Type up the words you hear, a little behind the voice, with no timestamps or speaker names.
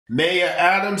Mayor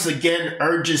Adams again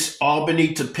urges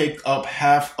Albany to pick up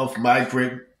half of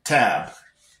migrant tab.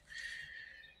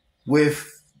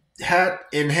 With hat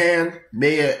in hand,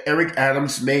 Mayor Eric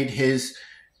Adams made his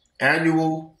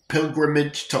annual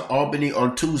pilgrimage to Albany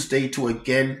on Tuesday to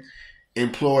again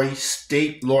employ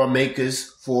state lawmakers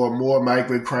for more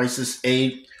migrant crisis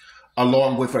aid,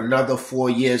 along with another 4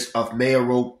 years of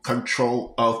mayoral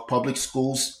control of public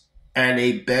schools and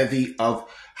a bevy of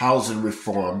housing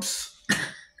reforms.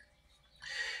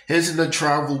 His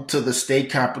travel to the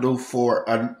state capitol for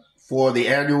the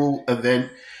annual event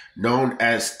known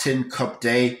as Tin Cup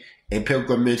Day, a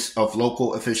pilgrimage of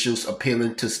local officials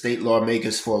appealing to state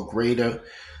lawmakers for greater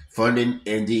funding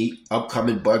in the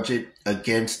upcoming budget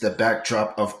against the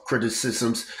backdrop of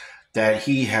criticisms that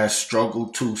he has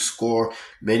struggled to score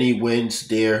many wins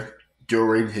there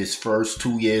during his first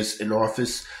 2 years in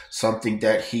office, something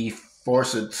that he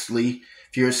fiercely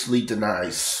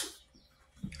denies.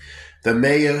 The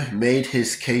mayor made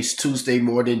his case Tuesday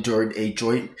morning during a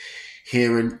joint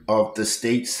hearing of the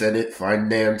State Senate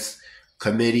Finance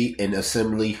Committee and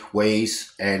Assembly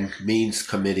Ways and Means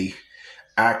Committee,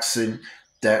 asking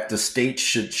that the state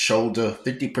should shoulder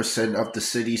 50% of the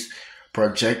city's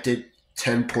projected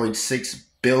 $10.6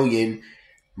 billion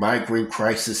migrant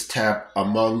crisis tab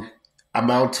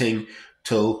amounting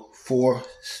to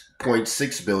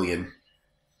 $4.6 billion.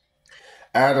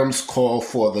 Adams called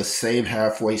for the same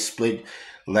halfway split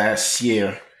last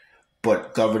year,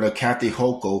 but Governor Kathy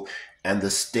Hochul and the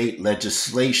state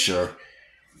legislature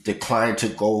declined to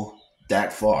go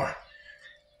that far,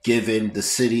 giving the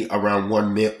city around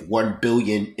 $1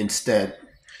 billion instead.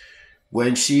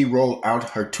 When she rolled out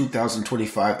her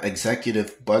 2025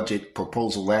 executive budget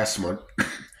proposal last month,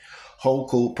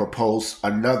 Hochul proposed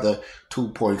another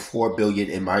 $2.4 billion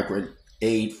in migrant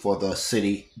aid for the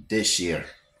city this year.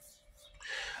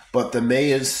 But the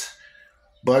mayor's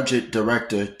budget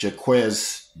director,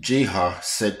 Jaquez Jiha,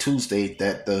 said Tuesday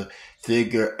that the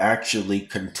figure actually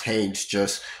contains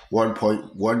just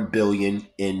 $1.1 billion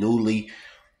in newly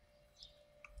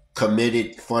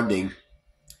committed funding.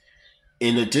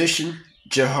 In addition,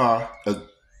 Jiha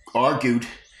argued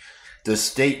the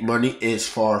state money is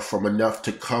far from enough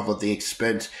to cover the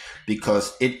expense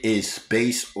because it is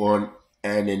based on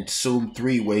an assumed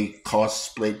three-way cost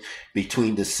split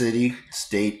between the city,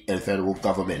 state, and federal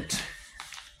government,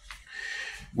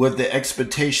 with the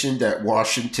expectation that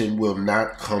Washington will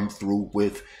not come through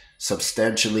with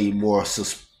substantially more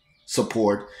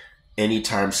support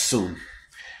anytime soon.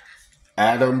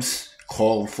 Adams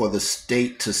called for the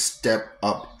state to step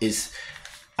up its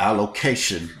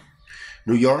allocation.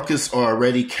 New Yorkers are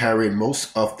already carrying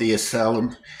most of the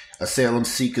asylum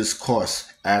seekers'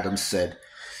 costs, Adams said.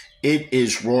 It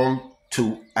is wrong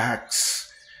to ask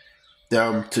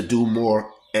them to do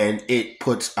more, and it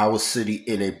puts our city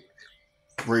in a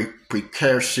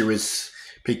precarious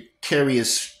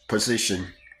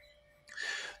position.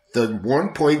 The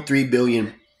 $1.3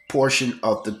 billion portion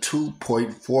of the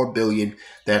 $2.4 billion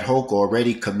that Hochul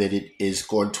already committed is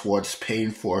going towards paying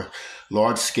for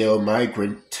large-scale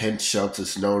migrant tent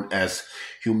shelters known as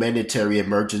Humanitarian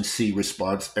Emergency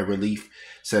Response and Relief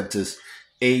Centers,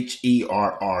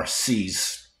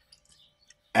 HERRCs,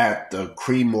 at the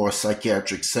Creedmoor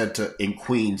Psychiatric Center in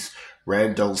Queens,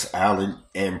 Randall's Island,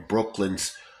 and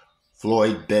Brooklyn's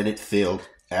Floyd Bennett Field,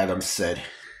 Adams said.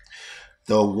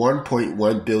 The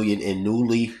 $1.1 billion in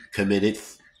newly committed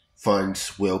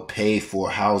funds will pay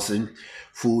for housing,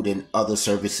 food, and other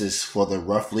services for the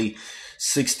roughly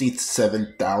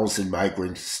 67,000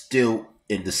 migrants still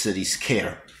in the city's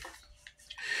care.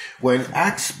 When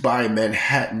asked by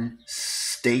Manhattan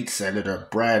State Senator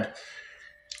Brad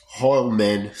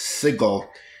Hoylman-Sigal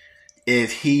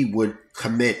if he would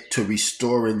commit to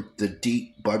restoring the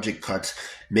deep budget cuts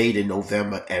made in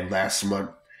November and last month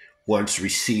once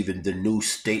receiving the new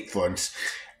state funds,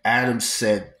 Adams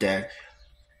said that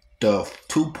the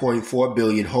 $2.4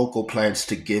 billion Hochul plans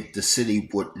to give the city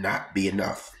would not be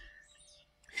enough.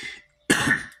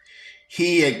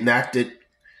 He enacted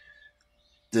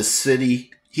the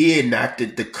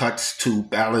cuts to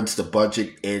balance the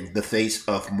budget in the face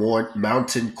of more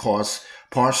mounting costs,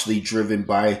 partially driven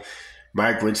by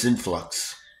migrants'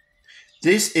 influx.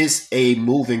 This is a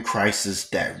moving crisis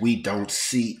that we don't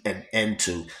see an end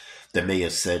to, the mayor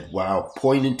said, while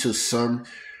pointing to some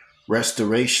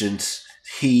restorations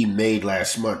he made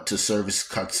last month to service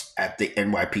cuts at the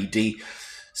NYPD,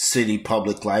 city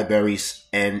public libraries,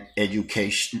 and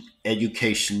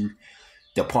education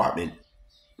department.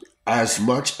 As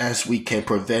much as we can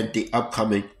prevent the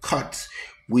upcoming cuts,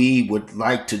 we would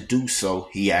like to do so,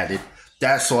 he added.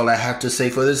 That's all I have to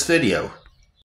say for this video.